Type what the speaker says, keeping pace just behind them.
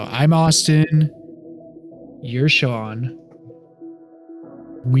I'm Austin. You're Sean.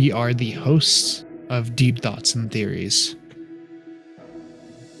 We are the hosts of Deep Thoughts and Theories.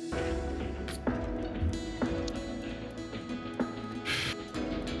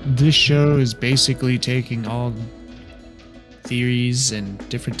 This show is basically taking all theories and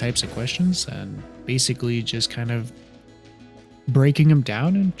different types of questions and basically just kind of breaking them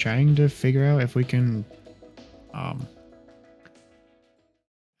down and trying to figure out if we can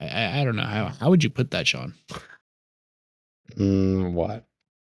I don't know how would you put that, Sean? What?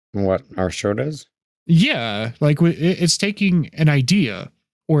 What our show does? Yeah, like it's taking an idea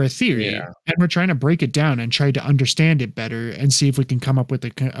or a theory, Yeah. and we're trying to break it down and try to understand it better and see if we can come up with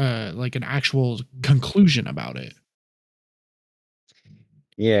like an actual conclusion about it.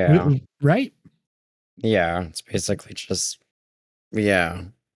 Yeah. Right? Yeah. It's basically just, yeah,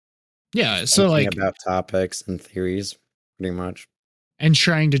 Yeah. just So thinking like, about topics and theories, pretty much. and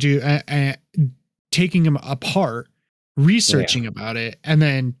trying to do taking them apart, Yeah. researching about it, and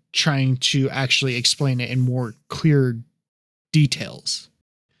then trying to actually explain it in more clear details.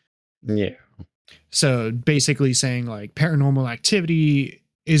 Yeah. So basically saying like paranormal activity,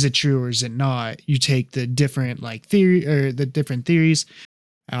 is it true or is it not? You take the different like theory or the different theories,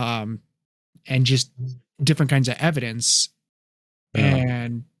 um, and just different kinds of evidence, Yeah.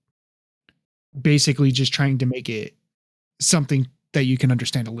 and basically just trying to make it something that you can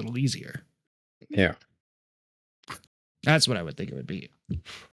understand a little easier. Yeah. That's what I would think it would be.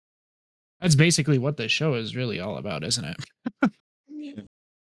 That's basically what the show is really all about, isn't it? Yeah.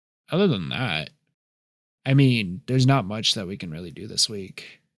 Other than that, I mean, there's not much that we can really do this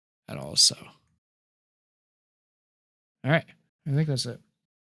week at all. So, all right, I think that's it.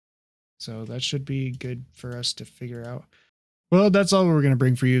 So that should be good for us to figure out. Well, that's all we're going to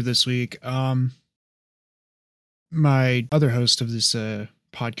bring for you this week. My other host of this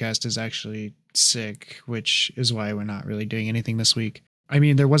podcast is actually sick, which is why we're not really doing anything this week. I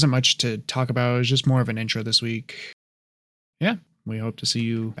mean, there wasn't much to talk about. It was just more of an intro this week. Yeah, we hope to see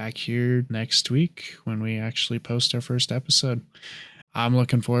you back here next week when we actually post our first episode. I'm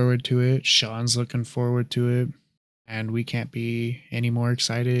looking forward to it. Sean's looking forward to it. And we can't be any more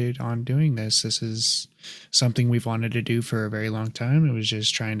excited on doing this. This is something we've wanted to do for a very long time. It was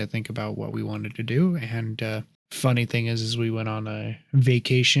just trying to think about what we wanted to do. And funny thing is we went on a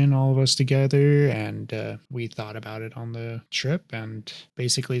vacation, all of us together, and we thought about it on the trip and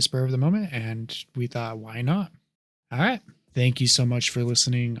basically spur of the moment. And we thought, why not? All right. Thank you so much for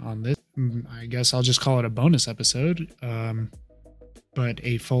listening on this. I guess I'll just call it a bonus episode. But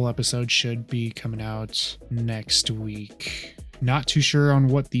a full episode should be coming out next week. Not too sure on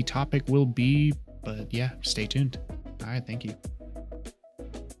what the topic will be, but yeah, stay tuned. All right, thank you.